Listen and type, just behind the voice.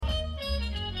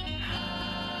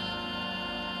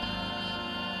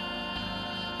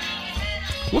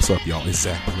What's up, y'all? It's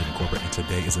Zach with Living Corporate, and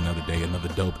today is another day, another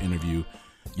dope interview.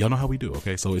 Y'all know how we do,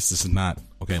 okay? So it's just not,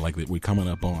 okay, like we're coming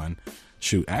up on,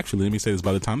 shoot, actually, let me say this,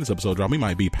 by the time this episode drops, we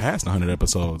might be past 100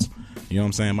 episodes. You know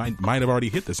what I'm saying? Might have already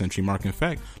hit the century mark. In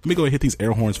fact, let me go and hit these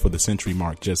air horns for the century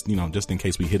mark, just in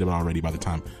case we hit it already by the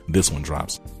time this one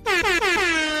drops.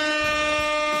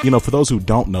 For those who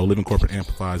don't know, Living Corporate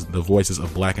amplifies the voices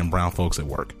of black and brown folks at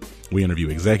work. We interview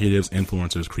executives,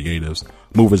 influencers, creatives,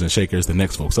 movers and shakers, the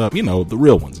next folks up, the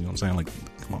real ones, you know what I'm saying? Like,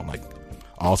 come on, like,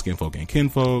 all skin folk and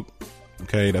kinfolk.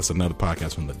 Okay, that's another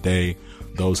podcast from the day.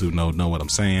 Those who know what I'm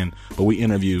saying. But we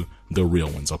interview the real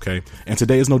ones, okay? And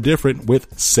today is no different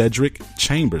with Cedric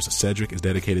Chambers. Cedric is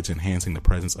dedicated to enhancing the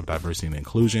presence of diversity and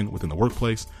inclusion within the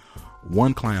workplace,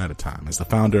 one client at a time. As the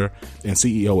founder and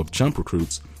CEO of Jump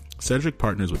Recruits, Cedric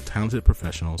partners with talented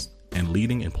professionals and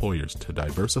leading employers to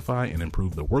diversify and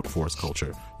improve the workforce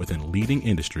culture within leading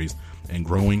industries and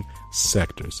growing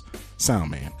sectors.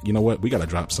 Sound man, you know what? We got to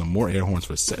drop some more air horns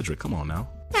for Cedric. Come on now.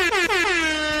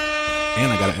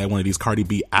 And I got to add one of these Cardi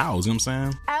B owls, you know what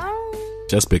I'm saying? Ow.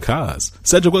 Just because.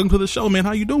 Cedric, welcome to the show, man.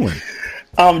 How you doing?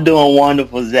 I'm doing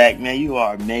wonderful, Zach, man. You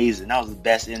are amazing. That was the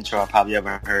best intro I probably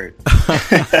ever heard.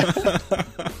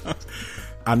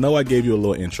 I know I gave you a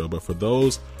little intro, but for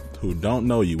those who don't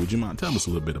know you, would you mind telling us a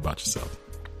little bit about yourself?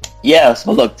 Yeah,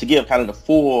 so look, to give kind of the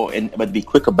full, but to be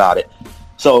quick about it.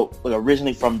 So,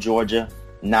 originally from Georgia,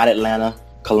 not Atlanta,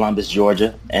 Columbus,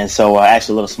 Georgia. And so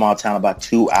actually a little small town about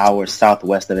 2 hours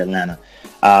southwest of Atlanta.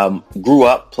 Grew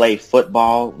up, played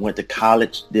football, went to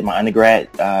college, did my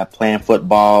undergrad playing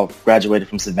football, graduated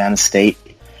from Savannah State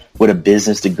with a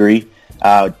business degree.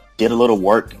 Did a little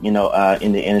work, in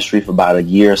the industry for about a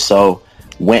year or so.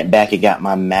 Went back and got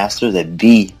my master's at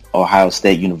the Ohio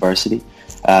State University,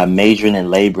 majoring in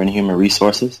labor and human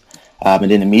resources. And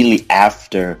then immediately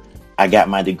after I got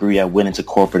my degree, I went into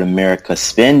corporate America,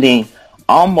 spending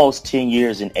almost 10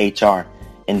 years in HR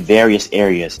in various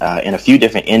areas, in a few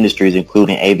different industries,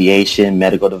 including aviation,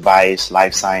 medical device,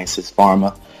 life sciences,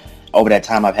 pharma. Over that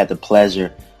time, I've had the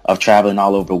pleasure of traveling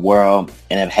all over the world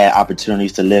and have had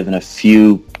opportunities to live in a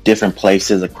few different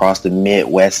places across the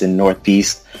Midwest and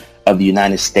Northeast of the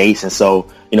United States. And so,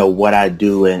 what I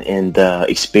do and the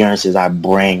experiences I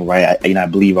bring, right, I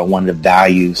believe are one of the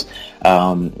values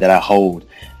that I hold.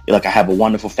 Like, I have a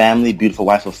wonderful family, beautiful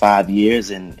wife of 5 years,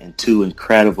 and two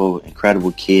incredible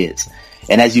kids.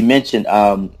 And as you mentioned,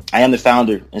 I am the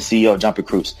founder and CEO of Jump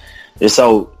Recruits. And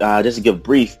so, just to give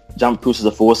brief, Jump Recruits is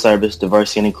a full-service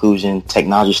diversity and inclusion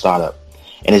technology startup,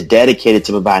 and is dedicated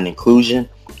to providing inclusion,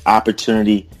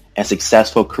 opportunity, and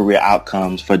successful career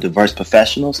outcomes for diverse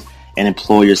professionals and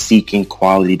employers seeking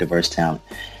quality, diverse talent.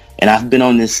 And I've been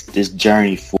on this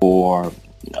journey for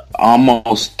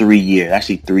almost 3 years,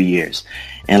 actually 3 years.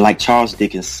 And like Charles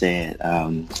Dickens said,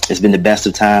 it's been the best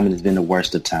of times and it's been the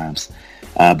worst of times.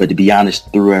 But to be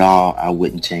honest, through it all, I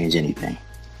wouldn't change anything.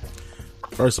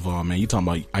 First of all, man, you talking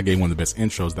about, I gave one of the best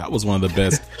intros. That was one of the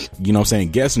best,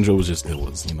 guest intro was just, it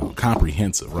was,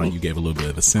 comprehensive, right? You gave a little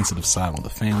bit of the sensitive side on the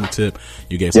family tip.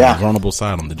 You gave some vulnerable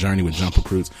side on the journey with Jump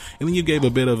Recruits. And then you gave a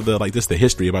bit of the, the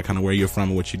history about kind of where you're from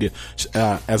and what you did.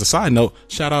 As a side note,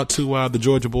 shout out to the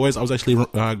Georgia boys. I was actually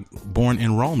born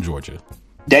in Rome, Georgia.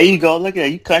 There you go. Look at that.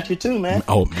 You country too, man.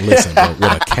 Oh, listen, bro, with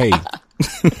a K.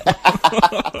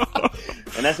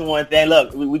 And that's the one thing.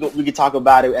 Look, we can talk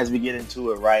about it as we get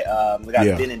into it, right? I've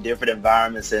been in different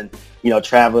environments and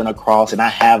traveling across, and I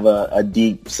have a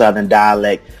deep Southern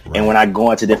dialect. Right. And when I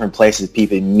go into different places,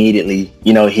 people immediately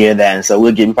hear that. And so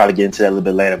we'll probably get into that a little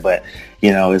bit later. But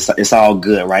it's all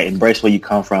good, right? Embrace where you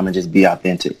come from and just be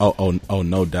authentic. Oh,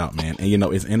 no doubt, man. And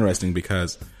it's interesting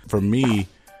because for me,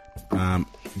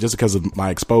 just because of my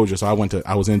exposure, so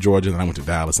I was in Georgia, and I went to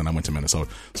Dallas, and I went to Minnesota.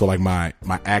 So like my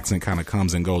accent kind of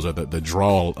comes and goes, or the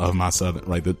drawl of my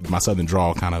southern, my southern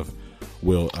drawl kind of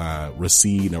will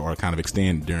recede or kind of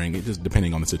extend during it, just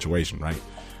depending on the situation, right?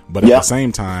 But at the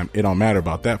same time, it don't matter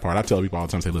about that part. I tell people all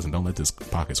the time, say, listen, don't let this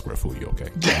pocket square fool you, okay?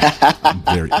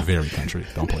 Very, very country.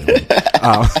 Don't play with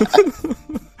me.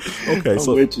 Okay,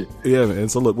 so yeah, man.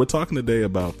 So look, we're talking today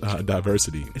about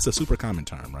diversity. It's a super common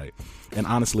term, right? And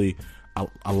honestly,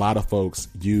 a lot of folks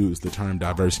use the term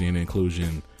diversity and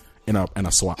inclusion in a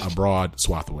broad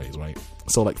swath of ways, right?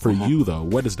 So, like, for you though,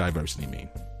 what does diversity mean?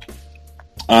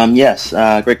 Yes,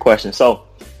 great question. So,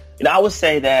 I would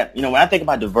say that when I think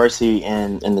about diversity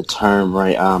and the term,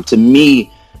 right, to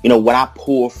me, what I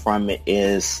pull from it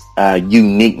is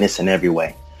uniqueness in every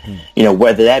way.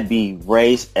 Whether that be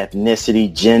race,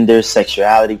 ethnicity, gender,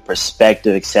 sexuality,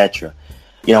 perspective, etc.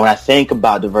 When I think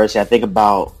about diversity, I think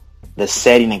about the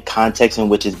setting and context in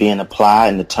which it's being applied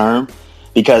in the term,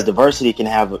 because diversity can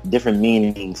have different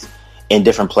meanings in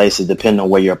different places depending on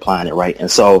where you're applying it, right? And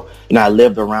so, I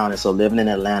lived around it. So living in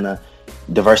Atlanta,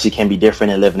 diversity can be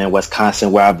different than living in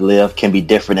Wisconsin, where I've lived, can be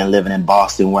different than living in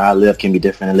Boston, where I live, can be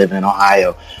different than living in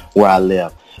Ohio, where I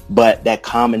live. But that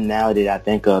commonality that I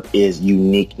think of is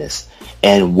uniqueness.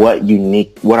 And what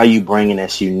are you bringing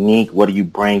that's unique? What are you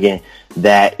bringing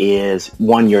that is,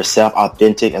 one, yourself,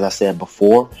 authentic, as I said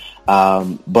before.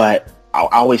 But I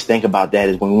always think about that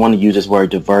is when we want to use this word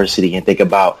diversity and think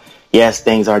about, yes,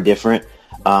 things are different,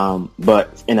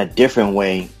 but in a different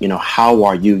way, how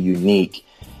are you unique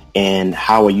and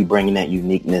how are you bringing that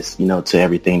uniqueness, to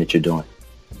everything that you're doing?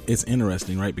 It's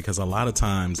interesting, right? Because a lot of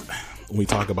times when we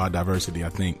talk about diversity, I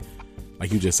think,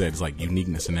 like you just said, it's like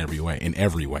uniqueness in every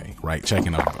way, right?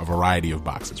 Checking a variety of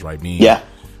boxes, right?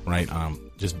 Right.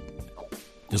 Just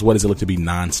what does it look to be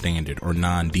non-standard or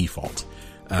non-default?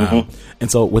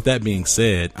 And so with that being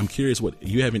said, I'm curious do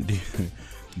you have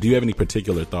any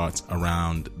particular thoughts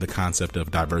around the concept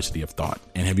of diversity of thought?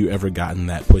 And have you ever gotten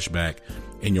that pushback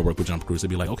in your work with Jump Cruise to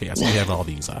be like, okay, I see you have all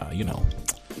these,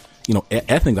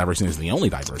 ethnic diversity is the only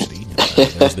diversity.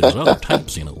 There's other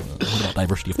types, what about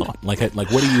diversity of thought? Like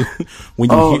what do you, when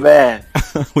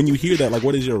you hear that, like,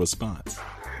 what is your response?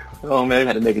 Oh man, I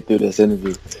had to make it through this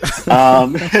interview. Because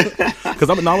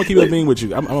I'm gonna keep it a being with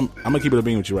you. I'm gonna keep it a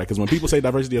being with you, right? Because when people say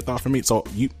diversity of thought, for me,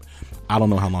 I don't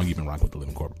know how long you've been rocking with the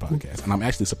Living Corporate podcast, and I'm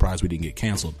actually surprised we didn't get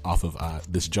canceled off of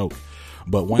this joke.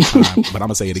 But one time, but I'm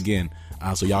gonna say it again,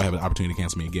 so y'all have an opportunity to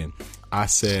cancel me again. I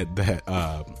said that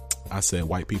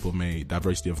white people made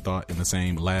diversity of thought in the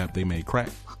same lab they made crack.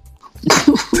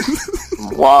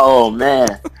 Whoa,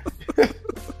 man.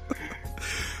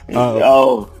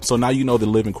 So now you know the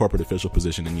Living Corporate official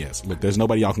position, and yes, look, there's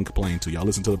nobody y'all can complain to. Y'all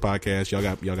listen to the podcast. Y'all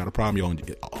got a problem. Y'all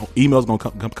emails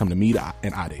gonna come to me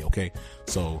and Ade. Okay,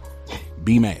 so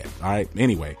be mad. All right.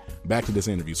 Anyway, back to this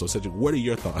interview. So, Cedric, what are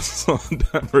your thoughts on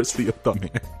diversity of thought,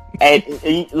 man?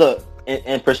 And look,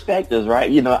 in perspectives, right?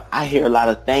 I hear a lot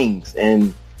of things,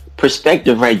 and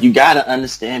perspective, right? You got to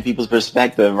understand people's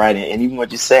perspective, right? And even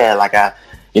what you said, like I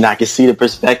can see the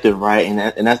perspective, right?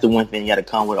 And that's the one thing, you got to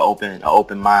come with an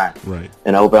open mind, right,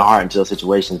 and an open heart into those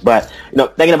situations. But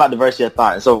thinking about diversity of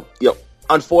thought, and so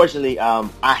unfortunately,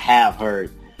 I have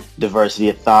heard diversity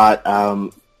of thought,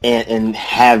 and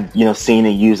have seen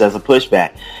it used as a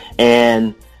pushback.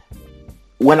 And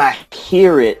when I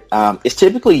hear it, it's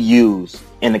typically used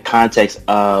in the context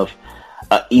of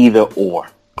either or.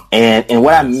 And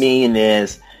what I mean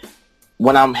is,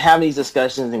 when I'm having these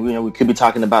discussions, and we could be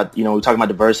talking about, we're talking about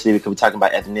diversity, we could be talking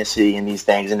about ethnicity and these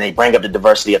things, and they bring up the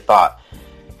diversity of thought.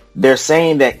 They're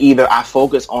saying that either I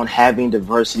focus on having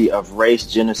diversity of race,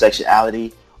 gender,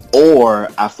 sexuality, or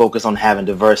I focus on having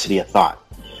diversity of thought,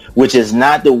 which is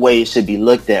not the way it should be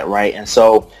looked at, right? And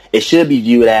so it should be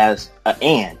viewed as an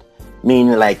and,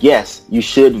 meaning like, yes, you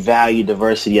should value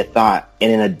diversity of thought,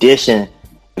 and in addition,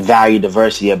 value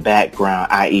diversity of background,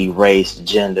 i.e. race,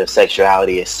 gender,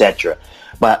 sexuality, etc.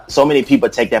 But so many people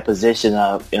take that position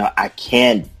of, I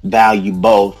can't value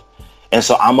both, and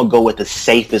so I'm going to go with the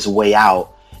safest way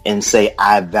out and say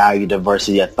I value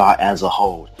diversity of thought as a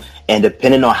whole. And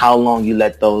depending on how long you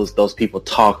let those people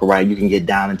talk, right, you can get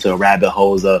down into a rabbit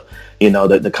holes of,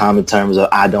 the common terms of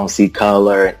I don't see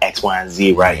color and X, Y, and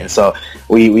Z, right? And so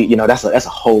we that's a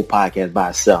whole podcast by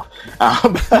itself.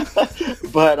 And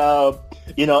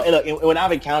when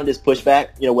I've encountered this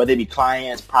pushback, whether it be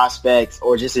clients, prospects,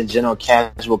 or just in general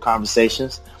casual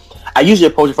conversations, I usually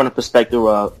approach it from the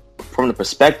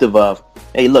perspective of,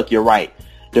 hey, look, you're right.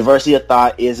 Diversity of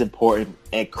thought is important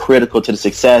and critical to the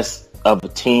success of a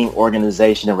team,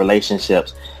 organization, and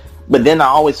relationships. But then I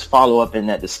always follow up in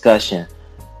that discussion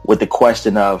with the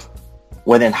question of,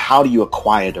 well, then how do you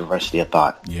acquire diversity of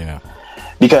thought? Yeah.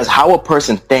 Because how a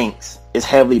person thinks is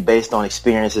heavily based on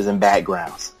experiences and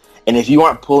backgrounds. And if you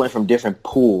aren't pulling from different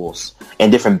pools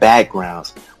and different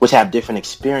backgrounds, which have different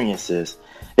experiences,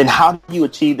 then how do you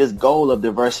achieve this goal of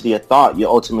diversity of thought you're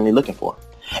ultimately looking for?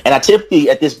 And I typically,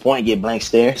 at this point, get blank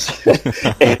stares.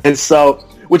 And so,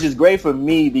 which is great for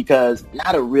me because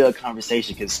not a real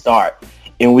conversation can start.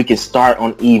 And we can start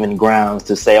on even grounds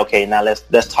to say, okay, now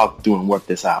let's talk through and work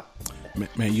this out.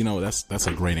 Man, that's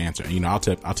a great answer. I'll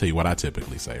tell you what I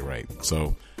typically say, right?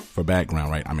 So for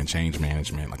background, right, I'm in change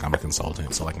management, like I'm a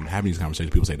consultant. So like I'm having these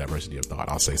conversations, people say diversity of thought.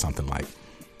 I'll say something like,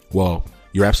 well,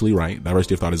 you're absolutely right.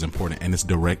 Diversity of thought is important, and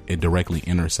it directly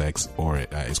intersects or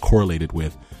is correlated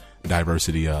with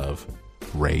diversity of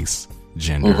race,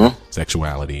 gender,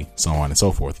 sexuality, so on and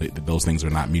so forth. Those things are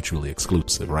not mutually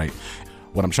exclusive, right?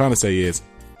 What I'm trying to say is,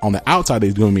 on the outside,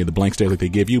 they're giving me the blank stare like they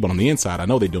give you, but on the inside, I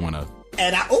know they're doing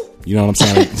you know what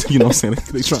I'm saying?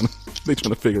 They're they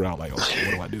trying to figure out like,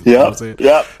 okay, what do I do? You know what I'm saying?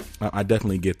 Yep. I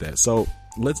definitely get that. So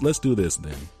let's do this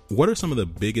then. What are some of the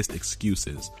biggest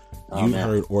excuses you've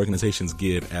heard organizations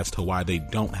give as to why they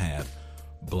don't have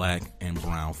black and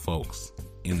brown folks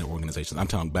in their organizations? I'm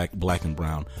talking black and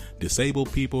brown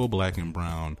disabled people, black and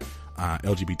brown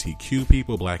LGBTQ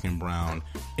people, black and brown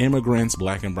immigrants,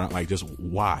 black and brown. Like, just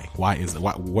why? Why is it?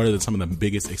 What are some of the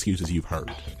biggest excuses you've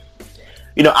heard?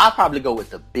 You know, I'll probably go with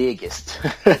the biggest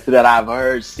that I've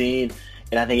heard, seen,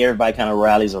 and I think everybody kind of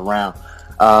rallies around.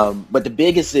 But the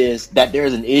biggest is that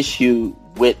there's an issue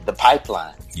with the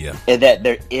pipeline. Yeah. And that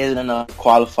there isn't enough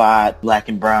qualified black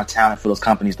and brown talent for those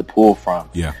companies to pull from.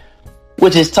 Yeah.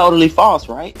 Which is totally false,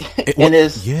 right? And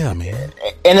it's, yeah, man.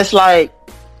 And it's like,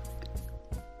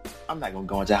 I'm not going to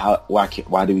go into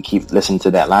why do we keep listening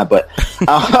to that lie, but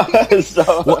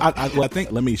so. Well, I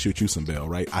think, let me shoot you some bail,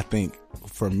 right? I think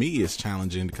for me it's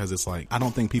challenging because it's like, I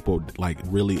don't think people like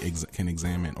really can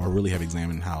examine or really have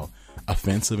examined how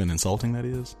offensive and insulting that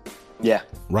is. Yeah.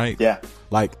 Right? Yeah.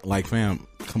 Like fam,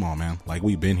 come on, man. Like,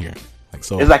 we've been here. Like,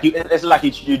 so it's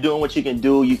like you're doing what you can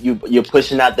do. You're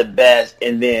pushing out the best,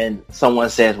 and then someone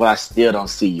says, "Well, I still don't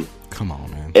see you." Come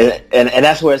on, man. And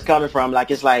that's where it's coming from.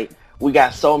 Like, it's like we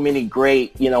got so many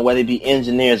great, whether it be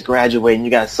engineers graduating,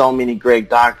 you got so many great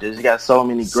doctors, you got so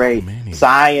many great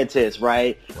scientists,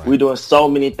 right? We're doing so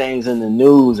many things in the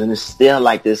news, and it's still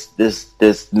like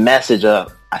this message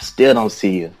of, I still don't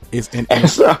see you.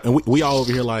 And we all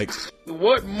over here like,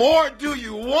 what more do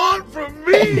you want from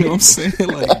me? You know what I'm saying?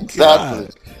 Like, exactly.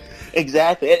 God.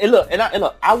 Exactly. And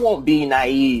look, I won't be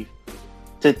naive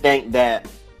to think that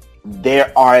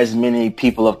there are as many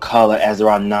people of color as there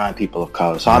are non-people of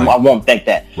color. So right. I won't think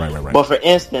that. Right. But for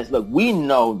instance, look, we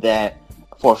know that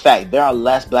for a fact there are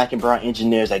less black and brown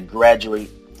engineers that graduate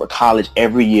for college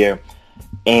every year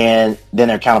and than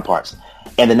their counterparts.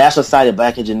 And the National Society of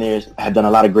Black Engineers have done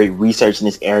a lot of great research in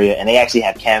this area, and they actually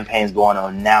have campaigns going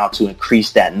on now to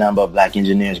increase that number of black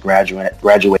engineers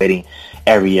graduating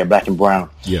every year, black and brown.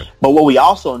 Yeah. But what we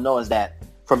also know is that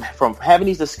from having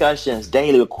these discussions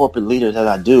daily with corporate leaders, as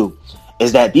I do,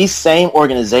 is that these same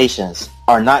organizations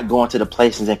are not going to the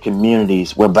places and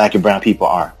communities where black and brown people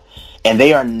are. And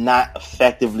they are not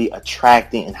effectively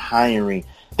attracting and hiring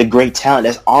the great talent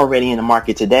that's already in the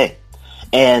market today.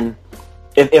 And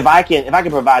if I can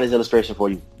provide this illustration for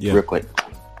you real quick,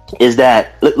 is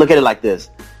that, look at it like this.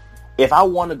 If I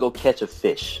want to go catch a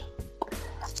fish,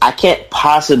 I can't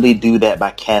possibly do that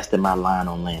by casting my line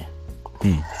on land.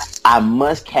 I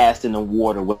must cast in the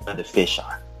water where the fish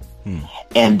are.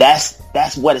 And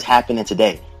that's what is happening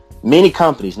today. Many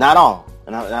companies, not all,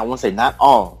 and I want to say not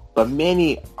all, but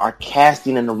many are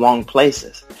casting in the wrong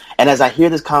places. And as I hear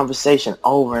this conversation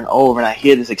over and over, and I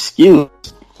hear this excuse,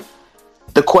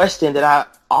 the question that I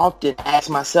often ask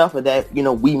myself, or that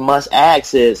we must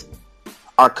ask, is: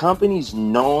 are companies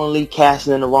knowingly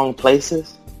casting in the wrong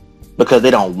places because they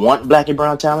don't want black and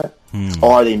brown talent,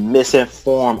 or are they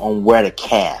misinformed on where to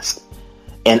cast?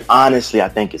 And honestly, I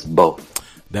think it's both.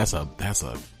 That's a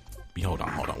hold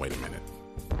on, wait a minute.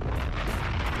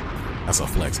 That's a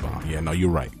flex bomb. Yeah, no, you're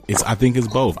right. I think it's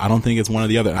both. I don't think it's one or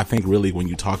the other. I think really when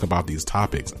you talk about these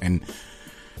topics, and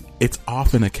it's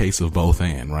often a case of both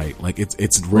and, right? Like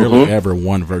it's rarely ever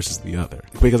one versus the other.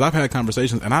 Because I've had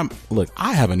conversations, and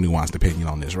I have a nuanced opinion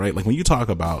on this, right? Like when you talk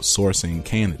about sourcing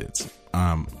candidates,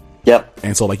 Yep.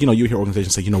 And so like, you hear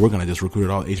organizations say, we're going to just recruit at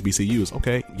all HBCUs.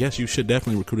 Okay. Yes, you should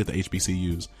definitely recruit at the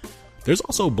HBCUs. There's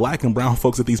also black and brown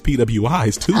folks at these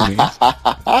PWIs too, man.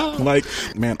 Like,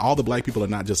 man, all the black people are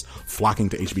not just flocking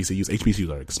to HBCUs. HBCUs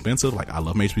are expensive. Like, I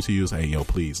love my HBCUs. Hey, yo,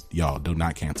 please, y'all, do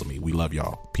not cancel me. We love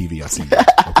y'all. PV, I see you.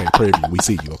 Okay, Prairie View, we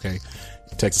see you. Okay,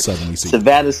 Texas Southern, we see you.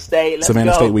 Savannah State,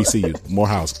 Savannah State, we see you.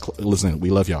 Morehouse, listen,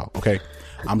 we love y'all. Okay.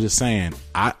 I'm just saying,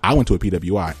 I went to a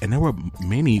PWI, and there were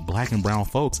many black and brown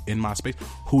folks in my space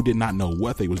who did not know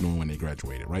what they was doing when they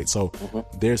graduated, right? So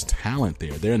there's talent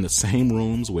there. They're in the same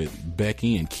rooms with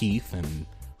Becky and Keith and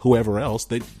whoever else.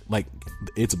 They like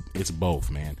it's both,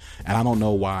 man. And I don't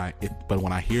know why, but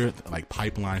when I hear like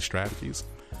pipeline strategies,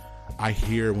 I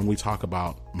hear when we talk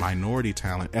about minority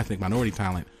talent, ethnic minority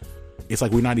talent, it's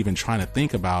like we're not even trying to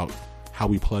think about how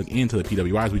we plug into the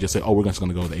PWIs. We just say, we're just going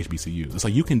to go to the HBCUs. It's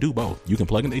like you can do both. You can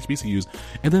plug into HBCUs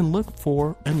and then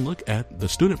look at the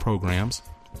student programs,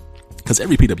 because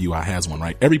every PWI has one,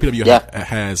 right? Every PWI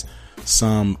has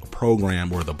some program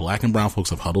where the black and brown folks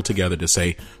have huddled together to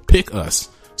say, pick us.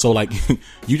 So like,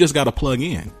 you just got to plug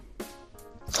in.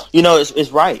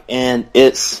 It's right. And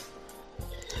it's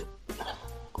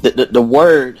the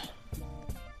word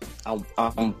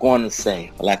I'm going to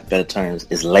say, for lack of better terms,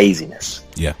 is laziness.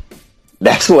 Yeah.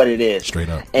 That's what it is. Straight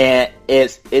up. And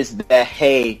it's that,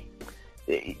 hey,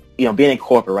 being in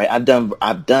corporate, right? I've done the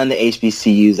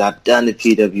HBCUs, I've done the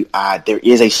PWI. There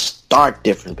is a stark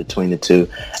difference between the two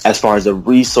as far as the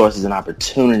resources and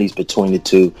opportunities between the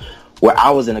two. Where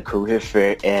I was in a career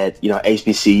fair at,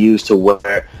 HBCUs, to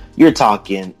where you're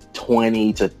talking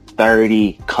 20 to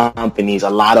 30 companies, a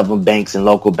lot of them banks and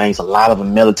local banks, a lot of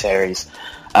them militaries.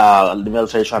 The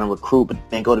military trying to recruit, but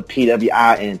then go to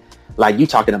PWI and like you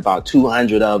talking about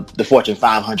 200 of the Fortune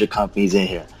 500 companies in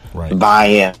here. Right. Buy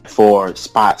in for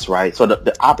spots, right? So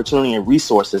the opportunity and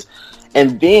resources.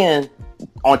 And then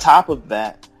on top of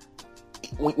that,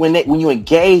 when you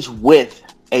engage with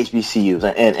HBCUs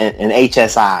and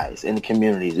HSIs in the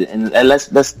communities, and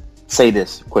let's say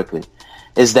this quickly,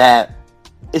 is that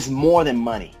it's more than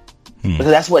money. Because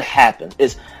that's what happened.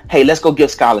 Is, hey, let's go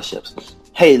give scholarships.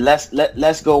 Hey,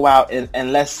 let's go out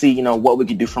and let's see, what we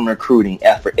can do from a recruiting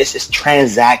effort. It's just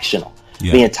transactional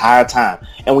the entire time.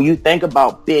 And when you think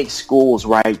about big schools,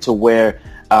 right, to where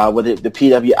with the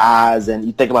PWIs, and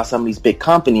you think about some of these big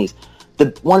companies,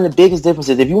 one of the biggest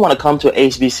differences, if you want to come to an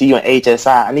HBCU and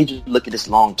HSI, I need you to look at this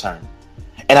long term.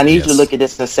 And I need you to look at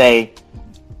this and say,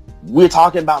 we're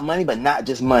talking about money, but not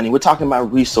just money. We're talking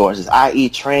about resources, i.e.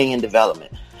 training and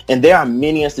development. And there are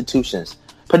many institutions,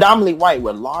 predominantly white,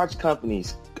 where large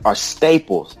companies are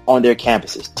staples on their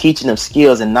campuses, teaching them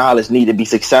skills and knowledge needed to be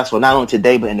successful, not only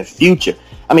today, but in the future.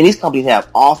 I mean, these companies have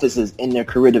offices in their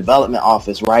career development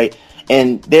office, right?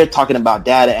 And they're talking about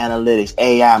data analytics,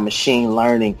 AI, machine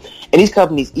learning. And these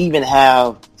companies even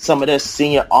have some of their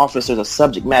senior officers or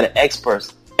subject matter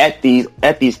experts at these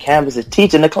campuses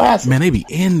teaching the classes. Man, they be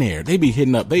in there. They be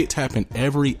hitting up. They tap in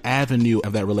every avenue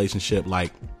of that relationship,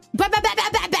 like,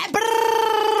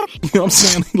 you know what I'm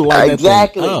saying? Light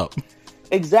exactly. That thing up.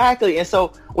 Exactly. And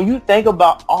so when you think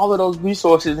about all of those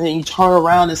resources and you turn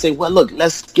around and say, well, look,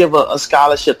 let's give a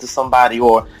scholarship to somebody,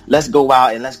 or let's go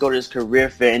out and let's go to this career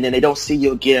fair, and then they don't see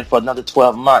you again for another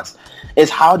 12 months. It's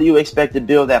how do you expect to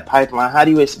build that pipeline? How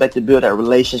do you expect to build that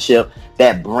relationship,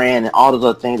 that brand, and all those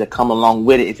other things that come along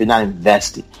with it if you're not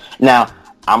invested? Now,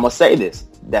 I'm going to say this.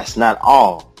 That's not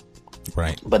all.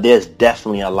 Right. But there's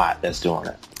definitely a lot that's doing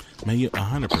that. Man, you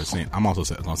 100%. I'm also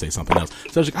going to say something else.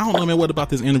 So, I don't know, man, what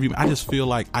about this interview? I just feel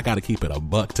like I got to keep it a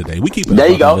buck today. We keep it there a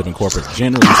buck you go. in Living Corporate,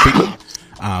 generally speaking.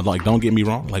 Like, don't get me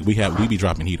wrong. Like, we be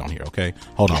dropping heat on here, okay?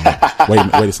 Hold on. Wait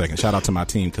a second. Shout out to my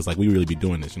team, because, like, we really be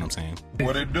doing this, you know what I'm saying?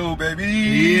 What it do,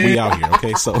 baby? We out here,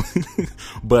 okay? So,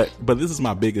 but this is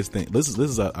my biggest thing. This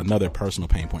is another personal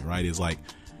pain point, right? Is like,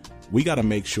 we got to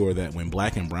make sure that when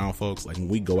black and brown folks, like when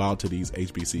we go out to these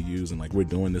HBCUs and like we're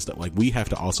doing this stuff, like we have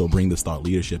to also bring this thought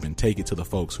leadership and take it to the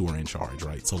folks who are in charge,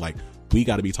 right? So like we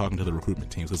got to be talking to the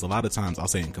recruitment teams, because a lot of times I'll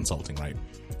say in consulting, right?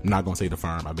 I'm not going to say the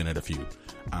firm. I've been at a few.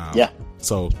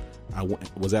 So I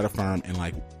was at a firm, and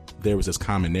like there was this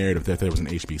common narrative that there was an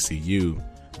HBCU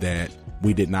that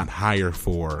we did not hire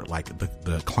for like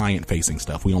the client facing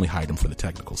stuff. We only hired them for the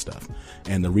technical stuff.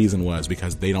 And the reason was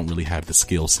because they don't really have the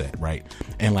skill set, right?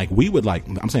 And like we would like,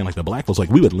 I'm saying like the black folks, like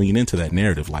we would lean into that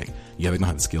narrative, like, yeah, they don't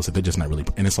have the skill set. They're just not really.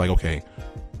 And it's like, okay,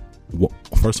 well,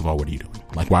 first of all, what are you doing?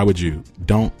 Like, why would you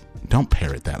don't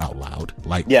parrot that out loud?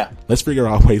 Like, let's figure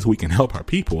out ways we can help our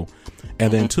people.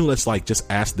 And then two, let's like just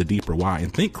ask the deeper why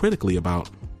and think critically about,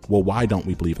 well, why don't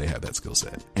we believe they have that skill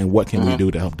set? And what can we do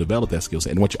to help develop that skill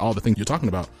set? And all the things you're talking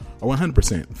about are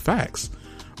 100% facts.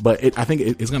 But I think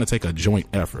it's going to take a joint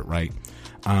effort, right?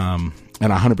 And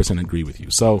I 100% agree with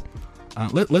you. So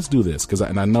let's do this, because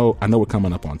I know we're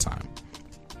coming up on time.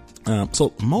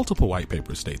 So multiple white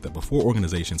papers state that before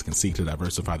organizations can seek to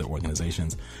diversify their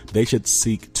organizations, they should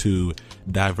seek to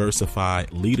diversify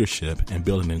leadership and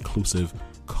build an inclusive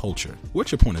culture.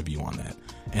 What's your point of view on that?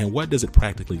 And what does it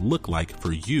practically look like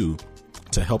for you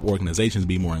to help organizations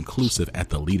be more inclusive at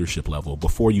the leadership level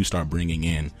before you start bringing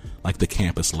in like the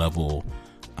campus level,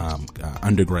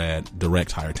 undergrad,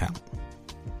 direct hire talent?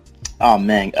 Oh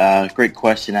man, great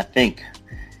question. I think,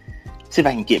 see if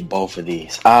I can get both of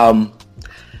these.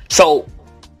 So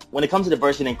when it comes to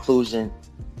diversity and inclusion,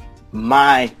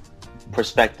 my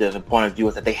perspective and point of view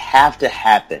is that they have to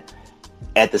happen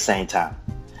at the same time.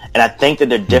 And I think that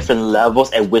there are different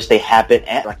levels at which they happen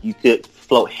at. Like you could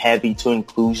float heavy to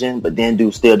inclusion, but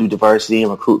then still do diversity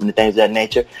and recruitment and things of that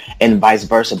nature, and vice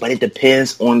versa. But it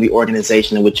depends on the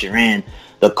organization in which you're in,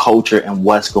 the culture, and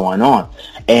what's going on.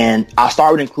 And I'll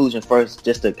start with inclusion first,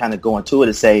 just to kind of go into it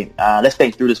and say, let's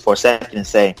think through this for a second and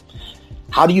say,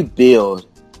 how do you build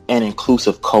an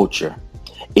inclusive culture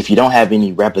if you don't have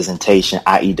any representation,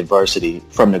 i.e. diversity,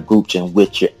 from the groups in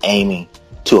which you're aiming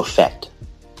to affect?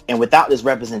 And without this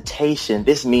representation,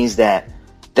 this means that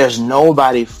there's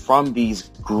nobody from these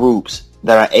groups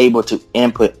that are able to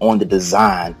input on the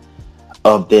design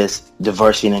of this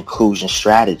diversity and inclusion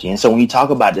strategy. And so when you talk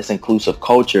about this inclusive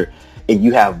culture, and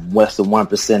you have less than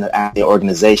 1% of the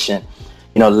organization,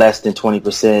 less than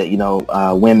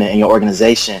 20%, women in your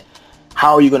organization,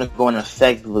 how are you going to go in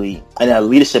effectively, and at a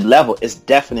leadership level, it's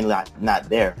definitely not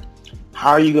there.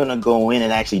 How are you going to go in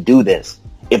and actually do this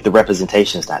if the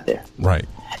representation is not there? Right.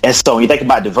 And so when you think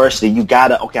about diversity, you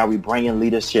gotta, are we bringing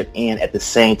leadership in at the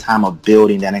same time of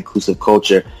building that inclusive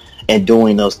culture and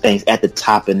doing those things at the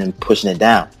top and then pushing it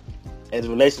down? As it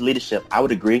relates to leadership, I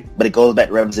would agree, but it goes back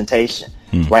to representation,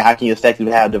 right? How can you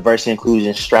effectively have diversity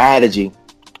inclusion strategy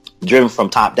driven from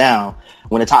top down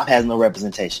when the top has no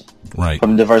representation, right,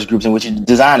 from the diverse groups in which you're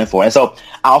designing for? And so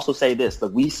I also say this: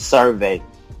 look, we survey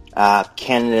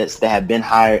candidates that have been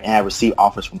hired and have received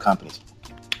offers from companies.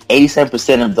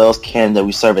 87% of those candidates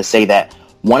we survey say that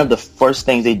one of the first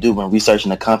things they do when researching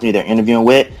the company they're interviewing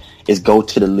with is go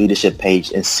to the leadership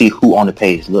page and see who on the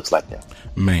page looks like them.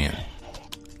 Man,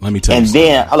 let me tell you. And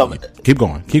then, keep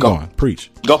going,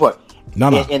 preach. Go for it. No.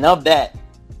 And of that,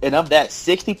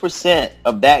 60%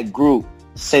 of that group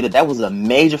say that was a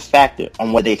major factor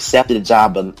on whether they accepted a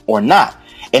job or not.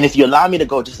 And if you allow me to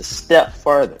go just a step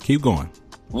further, keep going.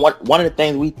 One of the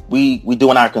things we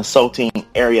do in our consulting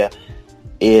area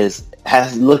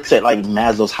looks at like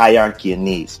Maslow's hierarchy of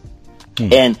needs.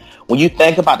 And when you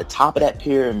think about the top of that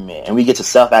pyramid and we get to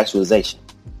self-actualization,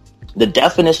 the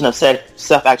definition of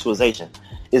self-actualization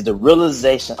is the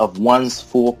realization of one's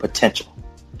full potential.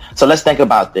 So let's think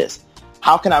about this.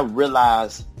 How can I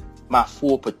realize my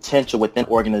full potential within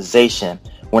an organization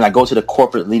when I go to the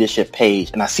corporate leadership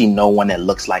page and I see no one that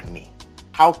looks like me?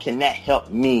 How can that help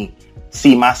me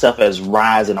see myself as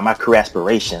rising on my career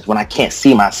aspirations when I can't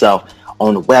see myself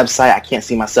on the website? I can't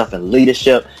see myself in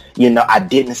leadership. I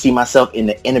didn't see myself in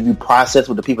the interview process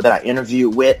with the people that I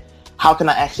interviewed with. How can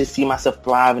I actually see myself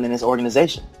thriving in this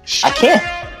organization? I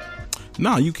can't.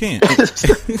 No, you can't.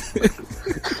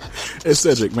 It's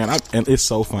Cedric, man. And it's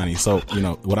so funny. So,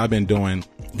 what I've been doing,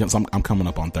 I'm coming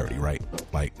up on 30, right?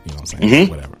 Like, you know what I'm saying?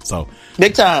 Mm-hmm. Whatever. So,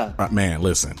 big time. Man,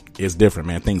 listen, it's different,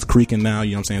 man. Things creaking now,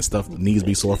 you know what I'm saying? Stuff needs to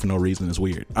be sore for no reason. It's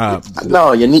weird.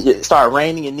 No, your knee start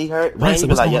raining, your knee hurt. Right, so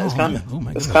you're like, yeah, it's coming. Oh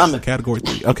my God. It's coming. Category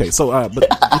 3. Okay, so,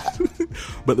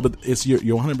 but it's, you're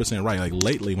 100% right. Like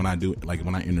lately when I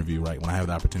interview, right, when I have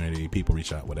the opportunity, people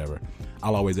reach out, whatever,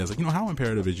 I'll always ask, like, how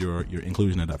imperative is your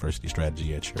inclusion and diversity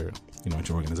strategy at your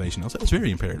organization? I'll say, it's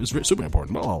very imperative. It's super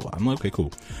important. Blah, blah, blah. I'm like, okay,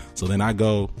 cool. So then I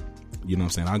go,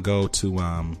 I go to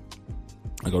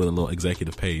the little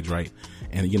executive page, right?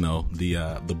 And,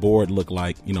 the board looked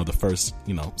like, the first,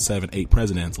 7-8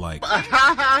 presidents, like,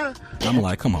 I'm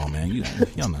like, come on, man,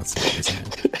 y'all not serious, man.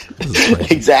 This is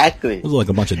crazy. Exactly. This is like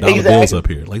a bunch of dollar bills up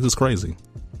here. Like, this is crazy.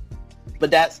 But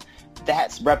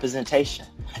that's representation.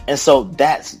 And so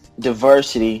that's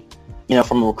diversity,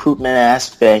 from a recruitment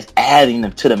aspect, adding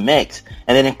them to the mix.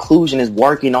 And then inclusion is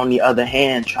working on the other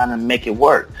hand, trying to make it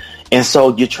work. And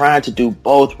so you're trying to do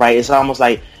both, right? It's almost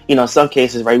like, in some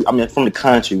cases, right? I mean, from the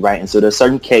country, right? And so there's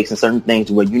certain cakes and certain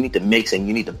things where you need to mix and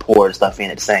you need to pour stuff in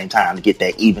at the same time to get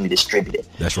that evenly distributed.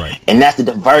 That's right. And that's the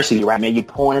diversity, right, man? You're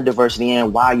pouring the diversity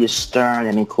in while you're stirring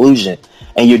an inclusion.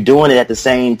 And you're doing it at the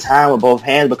same time with both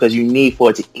hands because you need for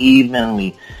it to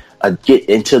evenly get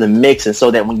into the mix. And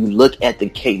so that when you look at the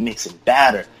cake mix and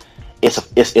batter,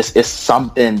 it's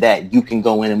something that you can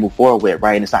go in and move forward with,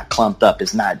 right? And it's not clumped up.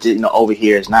 It's not, over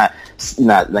here. It's not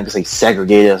like I say,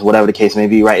 segregated, whatever the case may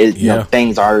be, right?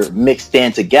 Things are mixed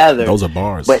in together. Those are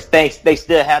bars, but they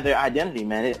still have their identity,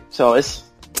 man. So it's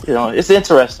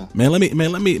interesting. Man, let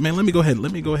me go ahead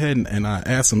and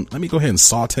add some. Let me go ahead and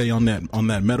saute on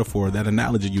that metaphor, that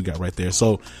analogy you got right there.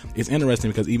 So it's interesting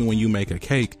because even when you make a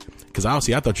cake, because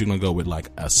obviously I thought you were gonna go with like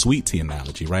a sweet tea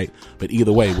analogy, right? But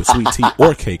either way, with sweet tea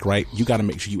or cake, right, you got to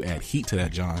make sure you add heat to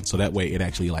that, John, so that way it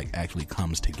actually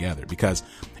comes together.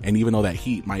 And even though that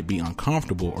heat might be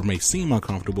uncomfortable or may seem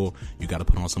uncomfortable, you got to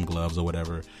put on some gloves or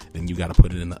whatever. Then you got to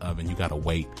put it in the oven. You got to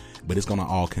wait, but it's gonna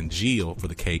all congeal for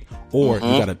the cake, or you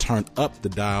got to turn up the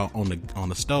dial on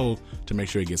the stove to make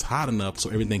sure it gets hot enough so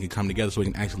everything can come together, so it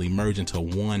can actually merge into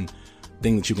one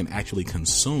thing that you can actually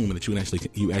consume and that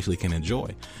you actually can enjoy.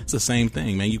 It's the same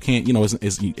thing, man. You can't,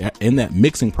 it's in that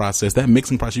mixing process,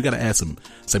 you got to add some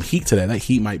heat to that. That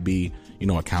heat might be,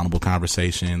 accountable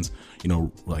conversations,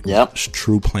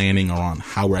 true planning around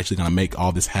how we're actually going to make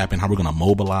all this happen, how we're going to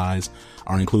mobilize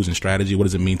our inclusion strategy. What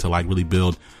does it mean to really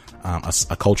build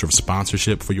a culture of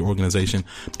sponsorship for your organization?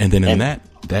 And then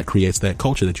that creates that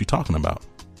culture that you're talking about.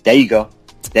 There you go.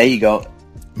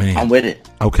 Man, I'm with it.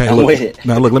 Okay. I'm with it.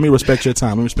 Now, look, let me respect your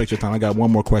time. I got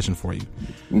one more question for you.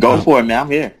 Go for it, man.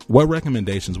 I'm here. What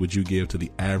recommendations would you give to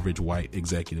the average white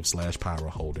executive / power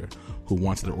holder who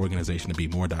wants their organization to be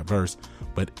more diverse,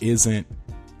 but isn't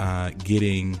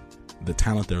getting the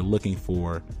talent they're looking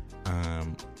for,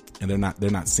 and they're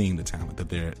not seeing the talent that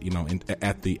they're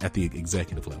at the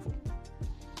executive level?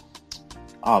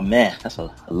 Oh man, that's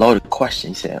a loaded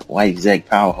question. You said white exec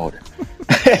power holder.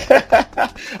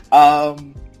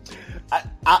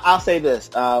 I'll say this,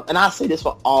 and I'll say this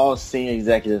for all senior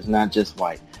executives, not just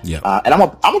white. Yeah. And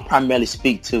I'm gonna primarily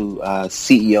speak to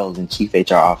CEOs and chief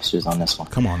HR officers on this one.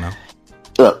 Come on now.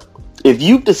 Look, if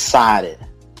you've decided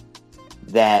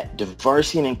that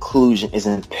diversity and inclusion is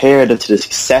imperative to the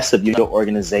success of your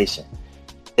organization,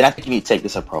 then I think you need to take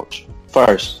this approach.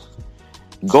 First,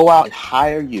 go out and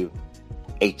hire you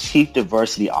a chief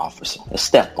diversity officer. That's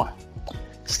step one.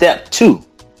 Step two,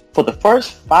 for the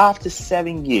first 5 to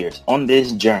 7 years on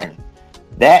this journey,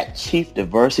 that chief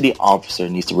diversity officer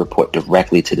needs to report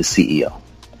directly to the CEO.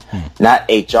 Not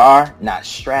HR, not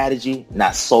strategy,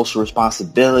 not social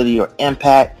responsibility or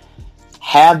impact.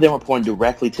 Have them reporting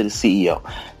directly to the CEO.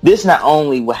 This not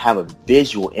only will have a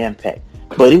visual impact,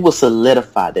 but it will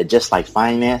solidify that just like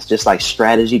finance, just like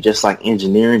strategy, just like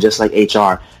engineering, just like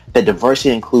HR, that diversity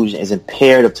and inclusion is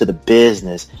imperative to the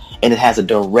business, and it has a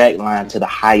direct line to the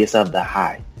highest of the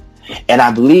high. And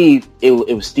I believe it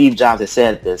was Steve Jobs that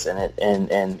said this,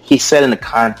 and he said in the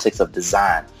context of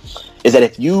design, is that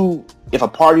if a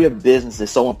part of your business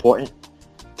is so important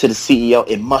to the CEO,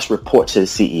 it must report to the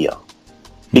CEO.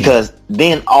 Because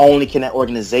then only can that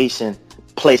organization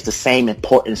place the same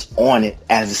importance on it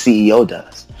as the CEO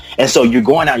does. And so you're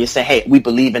going out, you're saying, hey, we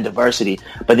believe in diversity,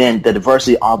 but then the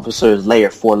diversity officer is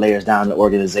 4 layers down the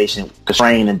organization,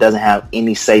 constrained and doesn't have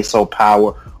any say-so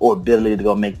power or ability to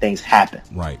go make things happen.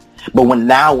 Right. But when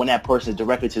that person is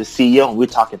directly to the CEO and we're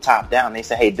talking top down, they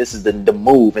say, hey, this is the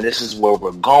move and this is where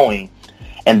we're going.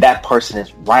 And that person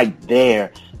is right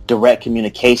there, direct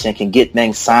communication, can get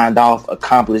things signed off,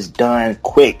 accomplished, done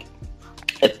quick.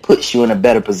 It puts you in a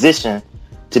better position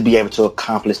to be able to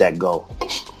accomplish that goal.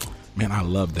 Man, I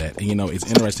love that. And, it's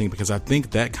interesting because I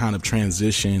think that kind of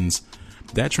transitions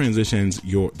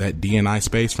your that D&I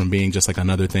space from being just like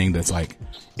another thing that's like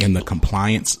in the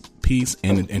compliance piece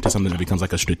and into something that becomes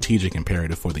like a strategic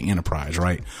imperative for the enterprise,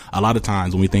 right? A lot of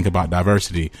times when we think about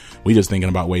diversity, we just thinking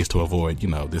about ways to avoid,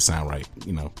 this sound right,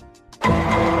 We know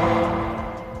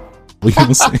what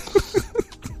I'm saying?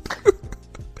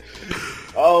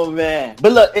 Oh man.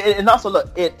 But look, and also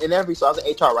look, in every, so I was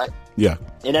in HR, right? Yeah.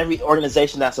 In every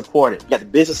organization that's supported, you got the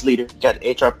business leader, you got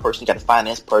the HR person, you got the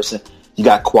finance person, you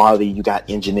got quality, you got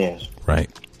engineers. Right.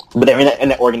 But they're in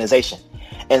that organization.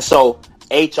 And so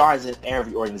HR is in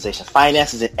every organization.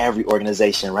 Finance is in every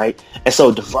organization, right? And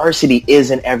so diversity is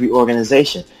in every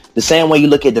organization. The same way you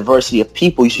look at diversity of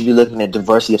people, you should be looking at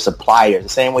diversity of suppliers. The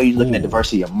same way you're looking at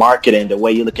diversity of marketing, the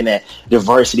way you're looking at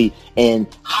diversity in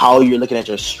how you're looking at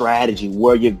your strategy,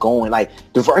 where you're going. Like,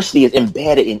 diversity is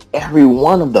embedded in every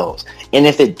one of those. And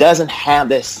if it doesn't have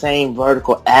that same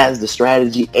vertical as the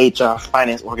strategy, HR,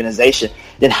 finance organization,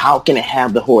 then how can it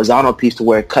have the horizontal piece to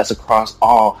where it cuts across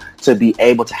all to be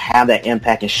able to have that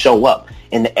impact and show up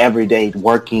in the everyday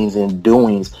workings and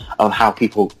doings of how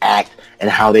people act and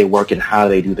how they work and how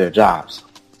they do their jobs?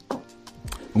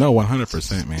 No,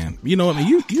 100%, man. You know what, man?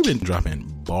 You've been dropping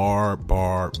bars,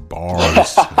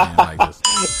 man, like this.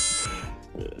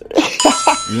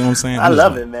 You know what I'm saying? I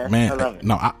love it, man. I love it.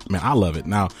 No, I love it.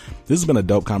 Now, this has been a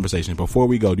dope conversation. Before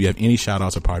we go, do you have any shout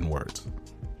outs or parting words?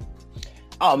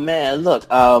 Oh, man, look,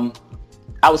 I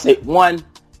would say one,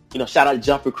 shout out to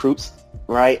Jump Recruits,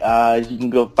 right? You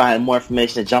can go find more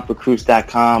information at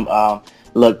jumprecruits.com.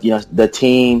 Look, the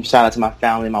team, shout out to my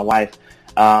family, my wife.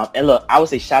 And look, I would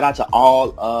say shout out to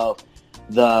all of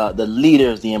the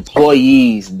leaders, the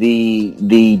employees,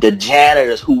 the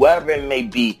janitors, whoever it may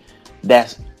be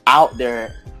that's out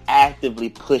there actively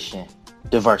pushing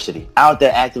diversity, out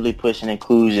there actively pushing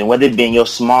inclusion, whether it be in your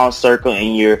small circle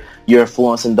and you're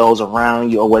influencing those around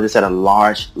you, or whether it's at a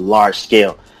large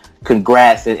scale.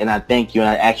 Congrats, and I thank you, and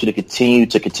I ask you to continue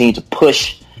to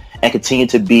push and continue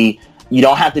to be. You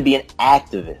don't have to be an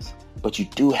activist, but you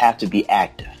do have to be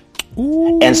active.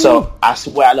 Ooh. And so I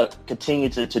swear, continue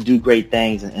to do great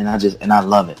things, and I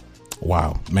love it.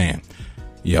 Wow, man.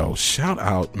 Yo, shout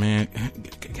out, man.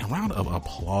 A round of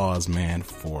applause, man,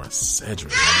 for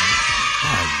Cedric, man.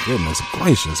 My goodness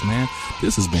gracious, man.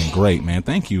 This has been great, man.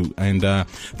 Thank you. And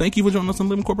thank you for joining us on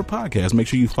Living Corporate Podcast. Make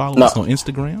sure you follow us on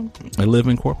Instagram at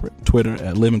Living Corporate, Twitter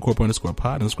at Living Corporate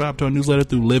 _pod, and subscribe to our newsletter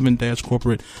through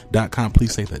living-corporate.com.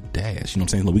 Please say the dash. You know what I'm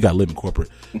saying? Look, we got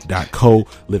livingcorporate.co,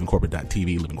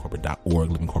 livingcorporate.tv, livingcorporate.org,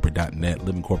 livingcorporate.net,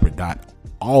 livingcorporate.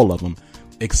 All of them.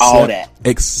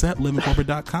 Except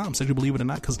livingcorporate.com. Said you believe it or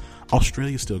not, because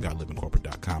Australia still got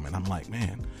livingcorporate.com. And I'm like,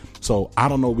 man. So I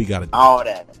don't know what we got to do. All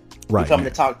that. Right. We're coming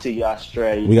to talk to you,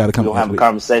 Australia. We got to come. We'll have a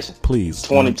conversation. Please.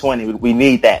 2020. We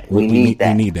need that. We need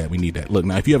that. We need that. Look,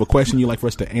 now, if you have a question you'd like for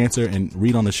us to answer and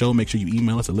read on the show, make sure you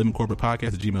email us at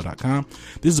livingcorporatepodcast@gmail.com.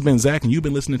 This has been Zach, and you've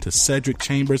been listening to Cedric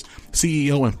Chambers,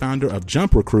 CEO and founder of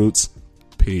Jump Recruits.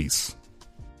 Peace.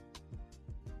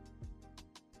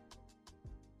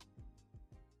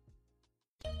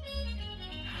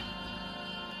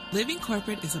 Living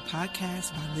Corporate is a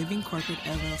podcast by Living Corporate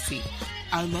LLC.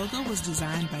 Our logo was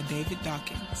designed by David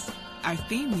Dawkins. Our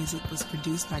theme music was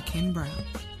produced by Ken Brown.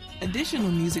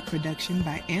 Additional music production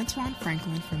by Antoine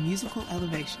Franklin for Musical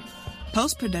Elevation.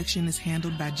 Post-production is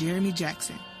handled by Jeremy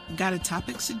Jackson. Got a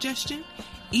topic suggestion?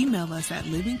 Email us at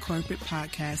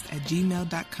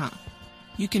livingcorporatepodcast@gmail.com.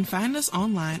 You can find us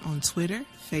online on Twitter,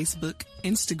 Facebook,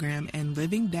 Instagram, and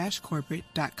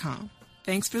living-corporate.com.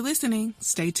 Thanks for listening.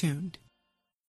 Stay tuned.